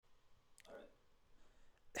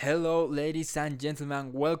Hello, ladies and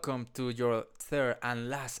gentlemen. Welcome to your third and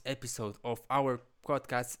last episode of our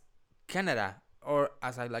podcast, Canada, or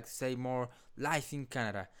as I like to say, more Life in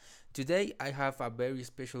Canada. Today, I have a very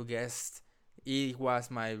special guest. He was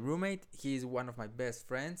my roommate. He is one of my best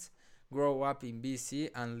friends. Grew up in BC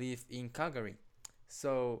and live in Calgary.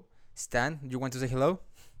 So, Stan, you want to say hello?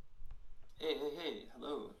 Hey,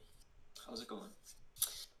 hello. How's it going?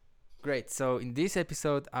 Great. So in this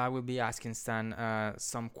episode, I will be asking Stan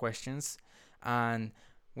some questions, and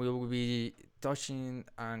we will be touching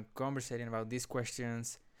and conversating about these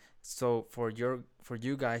questions. So for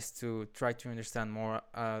you guys to try to understand more,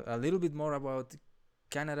 a little bit more about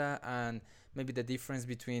Canada and maybe the difference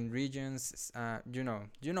between regions. You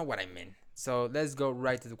know what I mean. So let's go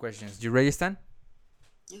right to the questions. You ready, Stan?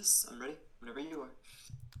 Yes, I'm ready. Whenever you are.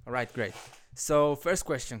 All right, great. So first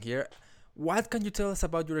question here. What can you tell us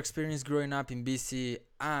about your experience growing up in BC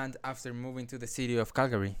and after moving to the city of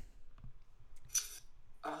Calgary?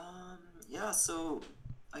 Um, yeah, so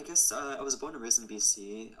I guess I was born and raised in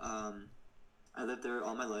BC. I lived there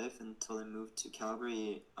all my life until I moved to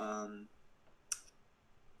Calgary when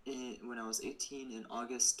I was 18 in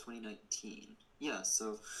August 2019. Yeah,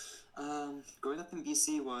 so growing up in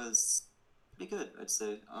BC was pretty good, I'd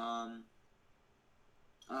say.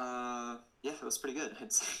 Yeah, it was pretty good,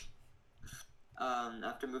 I'd say.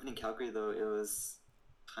 After moving to Calgary, though,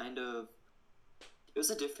 kind of it was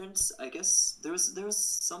a difference, I guess. There was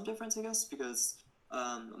some difference, I guess, because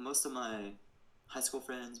most of my high school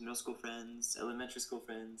friends, middle school friends, elementary school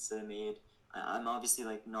friends that I made, I'm obviously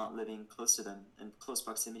like not living close to them in close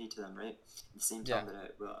proximity to them, right? The same Yeah. town that I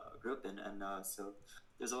grew up in, and so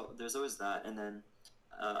there's always that, and then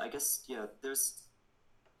I guess yeah, there's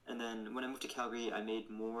and then when I moved to Calgary, I made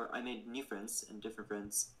new friends and different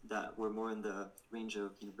friends that were more in the range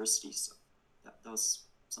of university. So yeah, that was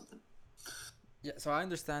something. Yeah, so I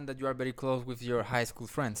understand that you are very close with your high school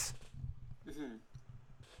friends. Hmm.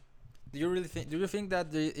 Do you think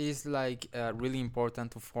that it is like really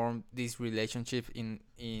important to form this relationship in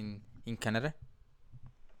Canada?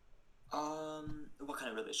 What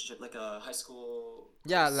kind of relationship? Like a high school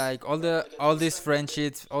Yeah, close, like like a all close these friend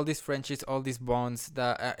group? friendships, all these bonds.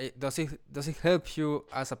 That does it help you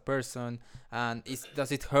as a person, and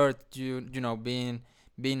does it hurt you? You know,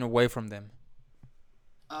 being away from them.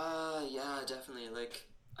 Yeah, definitely. Like,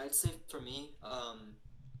 I'd say for me,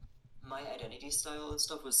 my identity style and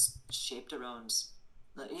stuff was shaped around,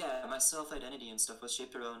 yeah, my self identity and stuff was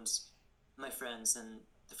shaped around my friends and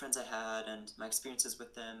the friends I had and my experiences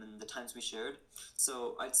with them and the times we shared.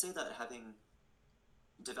 So I'd say that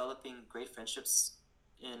developing great friendships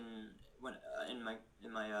in in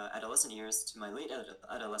my adolescent years to my late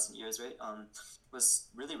adolescent years, right? Was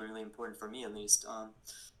really really important for me at least.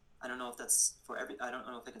 I don't know if that's for every. I don't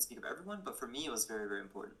know if I can speak of everyone, but for me, it was very, very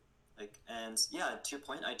important. Like, and yeah, to your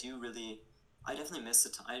point, I definitely miss the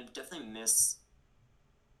time. I definitely miss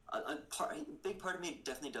a big part of me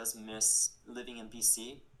definitely does miss living in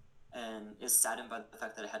BC, and is saddened by the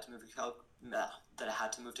fact that I had to move to that I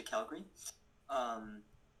had to move to Calgary, um,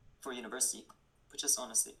 for university, which is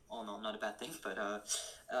honestly all in all not a bad thing. But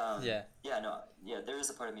Yeah. yeah, no, yeah, there is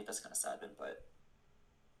a part of me that's kind of saddened, but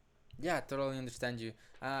Yeah, totally understand you.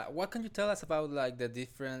 What can you tell us about like the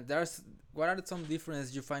different? What are some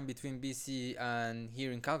difference you find between BC and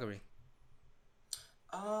here in Calgary?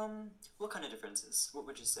 what kind of differences? What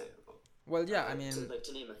would you say about Well, yeah, I mean,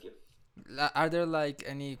 to name a few? are there like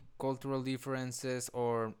any cultural differences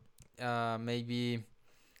or maybe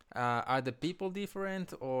are the people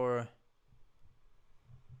different or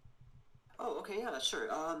Oh, okay, yeah, sure.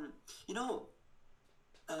 You know,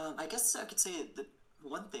 I guess I could say that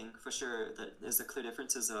one thing for sure that is a clear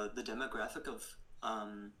difference is the demographic of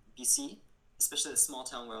BC, especially the small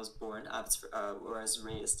town where I was born, Abbotsford, where I was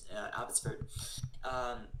raised, Abbotsford.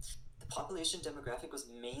 Um, the population demographic was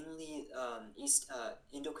mainly East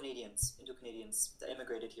Indo Canadians that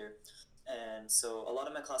immigrated here, and so a lot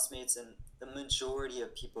of my classmates and the majority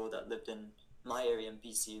of people that lived in my area in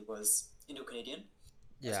BC was Indo Canadian,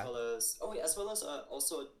 as yeah. well as as well as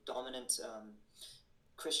also a dominant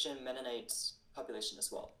Christian Mennonite population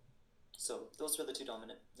as well. So those were the two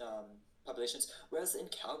dominant populations. Whereas in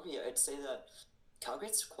Calgary, I'd say that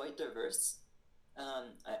Calgary's quite diverse.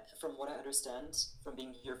 From what I understand, from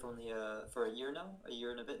being here for only for a year now, a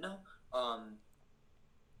year and a bit now, um,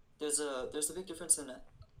 there's a big difference in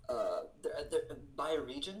by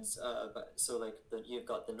regions. So like you've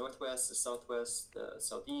got the northwest, the southwest, the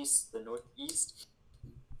southeast, the northeast.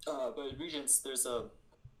 By regions, there's a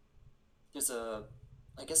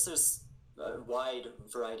I guess there's a wide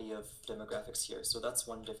variety of demographics here. So that's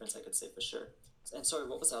one difference I could say for sure. And sorry,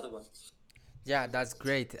 what was the other one? Yeah, that's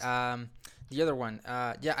great. The other one,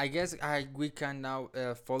 yeah, I guess we can now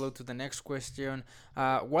follow to the next question.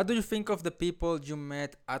 What do you think of the people you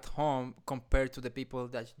met at home compared to the people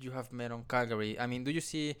that you have met on Calgary? I mean, do you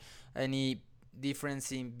see any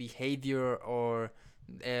difference in behavior, or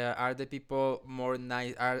are the people more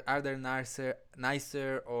nice? Are they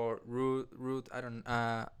nicer or rude? I don't,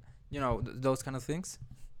 those kind of things.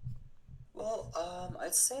 Well,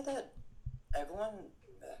 I'd say that everyone,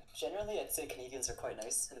 generally, I'd say Canadians are quite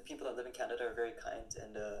nice, and the people that live in Canada are very kind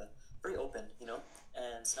and very open, you know, and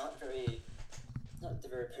it's not very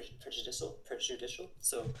prejudicial.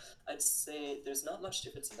 So I'd say there's not much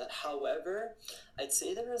difference in that. However, I'd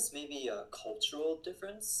say there is maybe a cultural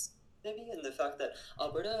difference, maybe in the fact that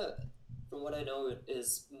Alberta, from what I know,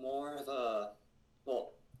 is more of a,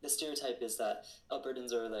 well, the stereotype is that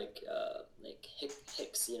Albertans are like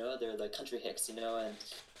hicks, you know, they're like country hicks, you know, and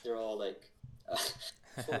they're all like uh,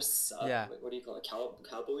 horse, Yeah, what do you call it,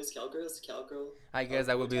 cowboys, I guess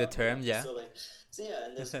that cowgirl would be the town, yeah. term. Yeah. So yeah,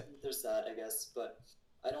 and there's that, I guess, but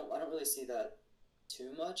I don't really see that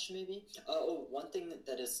too much, maybe. Oh, one thing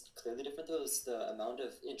that is clearly different though is the amount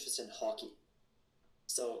of interest in hockey.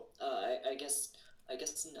 So I guess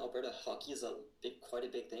in Alberta, hockey is quite a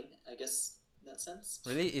big thing. I guess in that sense.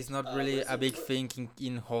 Really, it's not really Whereas a big thing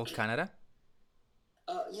in whole Canada.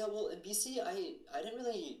 yeah, well, in BC, I didn't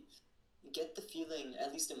really get the feeling,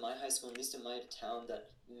 at least in my high school, at least in my town,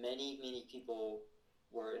 that many people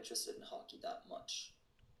were interested in hockey that much.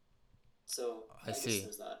 So I I guess see.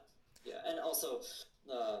 there's that. Yeah, and also,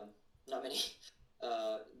 not many.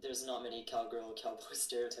 There's not many cowboy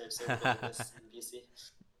stereotypes over there, I guess, in BC.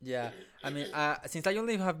 Yeah, I mean, since I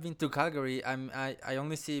only have been to Calgary, I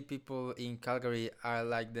only see people in Calgary are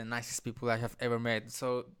like the nicest people I have ever met.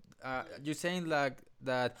 So, you're saying like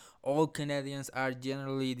that all Canadians are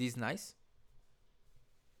generally this nice?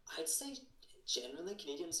 I'd say generally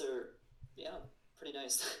Canadians are, yeah, pretty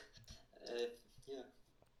nice. uh, yeah.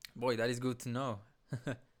 Boy, that is good to know.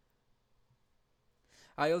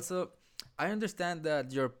 I also, I understand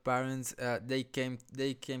that your parents they came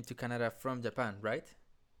to Canada from Japan, right?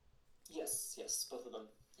 Yes, both of them.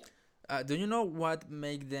 Yeah. Do you know what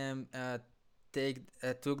made them take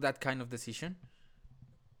took that kind of decision?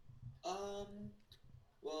 Um,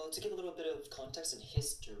 well, to give a little bit of context and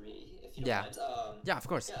history, if you don't Yeah, mind, yeah, of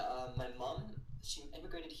course. yeah, my mom, she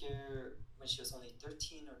immigrated here when she was only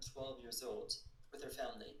 13 or 12 years old with her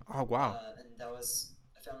family. Oh wow. And that was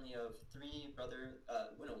a family of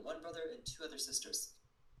well, no, one brother and two other sisters.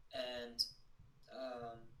 And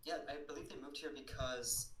yeah, I believe they moved here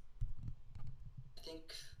because I think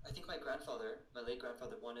I think my late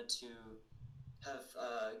grandfather, wanted to have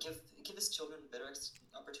give his children better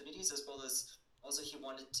opportunities, as well as also he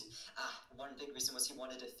wanted to one big reason was he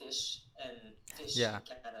wanted to fish Yeah, in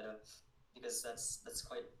Canada because that's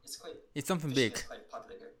quite it's quite it's something fishing big. is quite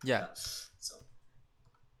popular here. Yeah, Yeah, so.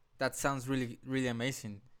 that sounds really really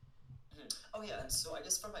amazing. Mhm. Oh yeah, and so I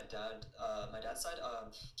guess for my dad's side,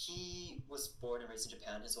 he was born and raised in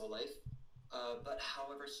Japan his whole life. But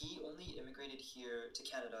however, he only immigrated here to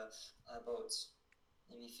Canada about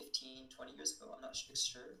maybe 15, 20 years ago. I'm not sure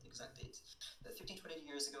the exact date. But 15, 20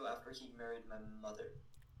 years ago after he married my mother,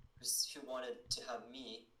 who wanted to have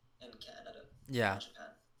me in Canada, Yeah, not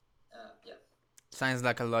Japan. Yeah. sounds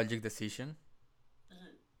like a logic decision.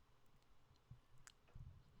 Hmm.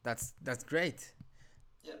 That's great.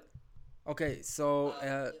 Yeah. Okay, so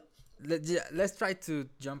Yeah. let's try to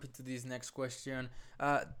jump into this next question.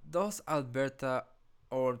 Does Alberta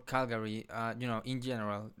or Calgary, in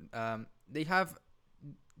general, they have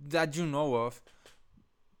that you know of?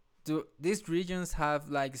 Do these regions have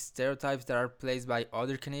like stereotypes that are placed by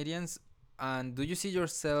other Canadians? And do you see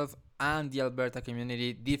yourself and the Alberta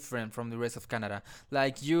community different from the rest of Canada?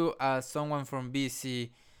 Like you, as someone from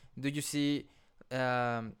BC, do you see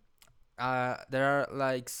um, there are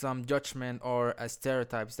like some judgment or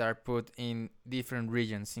stereotypes that are put in different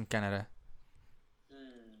regions in Canada?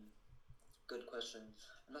 Hmm. Good question.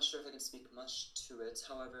 I'm not sure if I can speak much to it.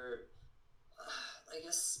 However, I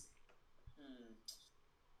guess. Hmm.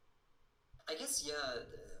 I guess yeah.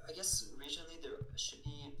 I guess regionally there should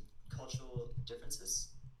be cultural differences,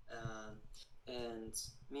 um, and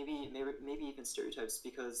maybe even stereotypes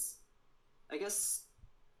because I guess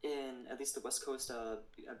in at least the west coast,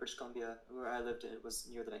 British Columbia, where I lived, it was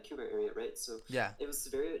near the Vancouver area, right? So Yeah, it was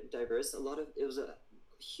very diverse. It was a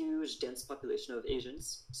huge, dense population of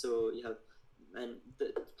Asians. So you have, and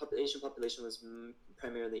the Asian population was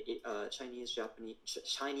primarily Chinese,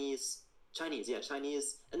 Chinese, yeah,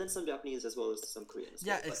 Chinese, and then some Japanese as well as some Korean as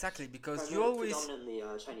yeah, well. But exactly. Because you always, predominantly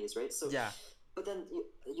Chinese, right? So, yeah, but then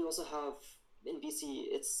you also have in BC,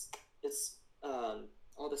 it's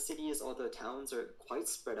all the cities, all the towns are quite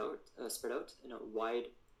spread out in a wide.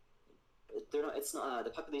 They're not. It's not.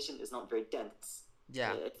 The population is not very dense.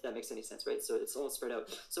 Yeah. If that makes any sense, right? So it's all spread out.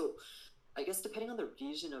 So I guess depending on the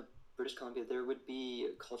region of British Columbia, there would be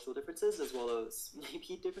cultural differences as well as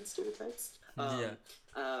maybe different stereotypes. Yeah.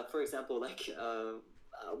 For example, like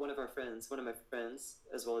one of my friends,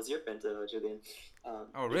 as well as your friend Julian, Oh,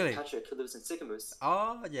 named really? Patrick, who lives in Sycamoose.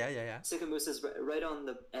 Oh, yeah, yeah, yeah. Sycamoose is right on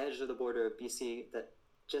the edge of the border of BC, that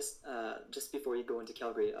just before you go into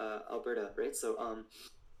Calgary, Alberta, right? So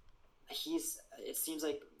he's it seems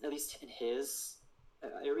like at least in his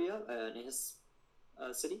area, in his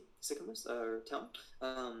city, Sycamoose or town,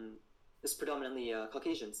 is predominantly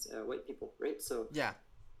Caucasians, white people, right? So Yeah.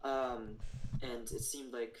 and it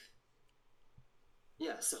seemed like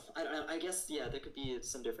yeah. So I guess yeah, there could be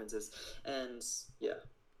some differences, and yeah,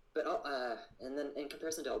 but and then in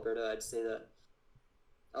comparison to Alberta, I'd say that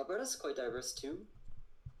Alberta's quite diverse too,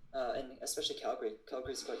 and especially Calgary.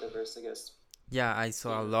 Calgary's quite diverse, I guess, Yeah, I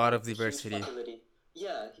saw a being lot of a huge diversity. population.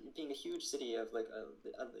 Yeah, being a huge city of like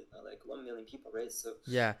 1 million people, right? So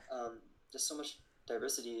Yeah. there's so much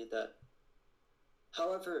diversity that.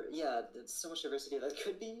 However, yeah, there's so much diversity that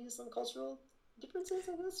could be some cultural differences,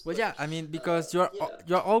 I guess. Well, But yeah, I mean, because yeah.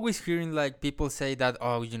 you're always hearing like people say that,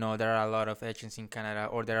 oh, there are a lot of Asians in Canada,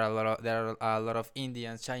 or there are a lot of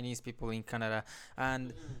Indians, Chinese people in Canada.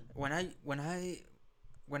 And Mm-hmm. when I when I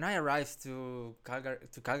when I arrived to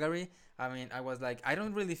Calgary, I mean, I was like, I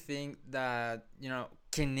don't really think that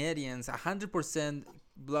Canadians, 100%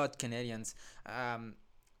 blood Canadians, um,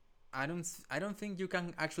 I don't think you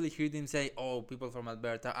can actually hear them say, "Oh, people from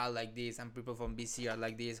Alberta are like this, and people from BC are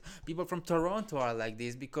like this, people from Toronto are like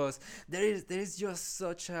this," because there is just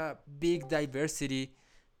such a big diversity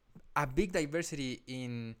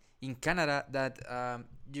in Canada that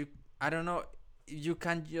you I don't know, you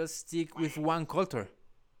can just stick with one culture.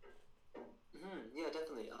 Yeah,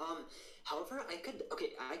 definitely. However,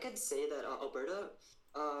 I could say that Alberta,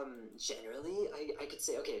 generally, I could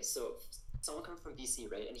say, okay, so someone coming from BC,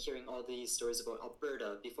 right, and hearing all these stories about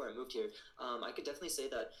Alberta before I moved here, I could definitely say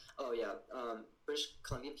that, oh yeah, British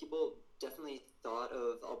Columbian people definitely thought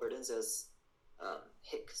of Albertans as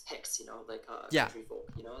Hicks, like Yeah, country folk,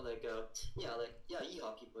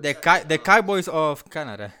 yeehaw people, the exactly. the Cowboys of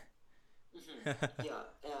Canada. Yeah,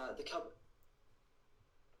 the cow.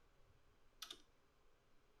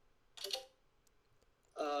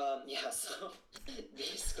 Yeah, so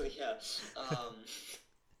basically, yeah. Um,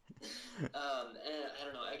 and I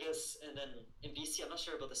don't know. I guess, and then in BC, I'm not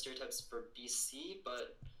sure about the stereotypes for BC,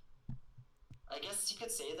 but I guess you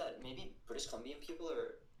could say that maybe British Columbian people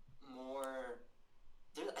are more.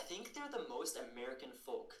 I think they're the most American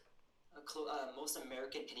folk, most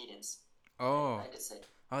American Canadians. Oh, I could say.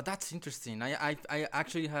 oh, that's interesting. I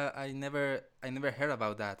actually I never heard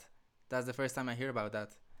about that. That's the first time I hear about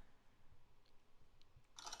that.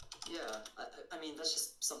 Yeah, I mean that's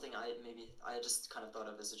just something I just kind of thought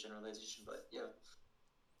of as a generalization, but yeah.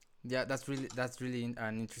 Yeah, that's really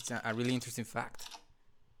a really interesting fact.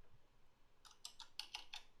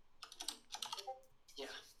 Yeah.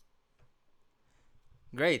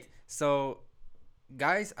 Great. So,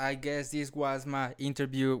 guys, I guess this was my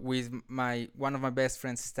interview with my one of my best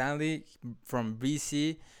friends, Stanley from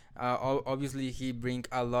BC. Obviously, he bring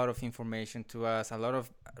a lot of information to us, a lot of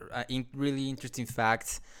really interesting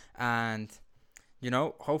facts, and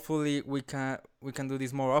hopefully we can do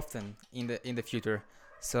this more often in the future.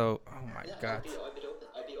 So, oh my Yeah, God.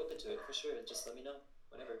 I'd be open to it for sure. Just let me know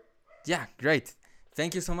whenever. Yeah, great.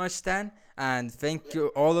 Thank you so much, Stan, and thank Yeah. you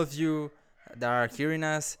all of you that are hearing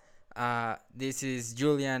us. This is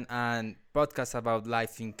Julian and podcast about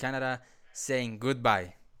life in Canada saying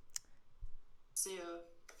goodbye. See ya.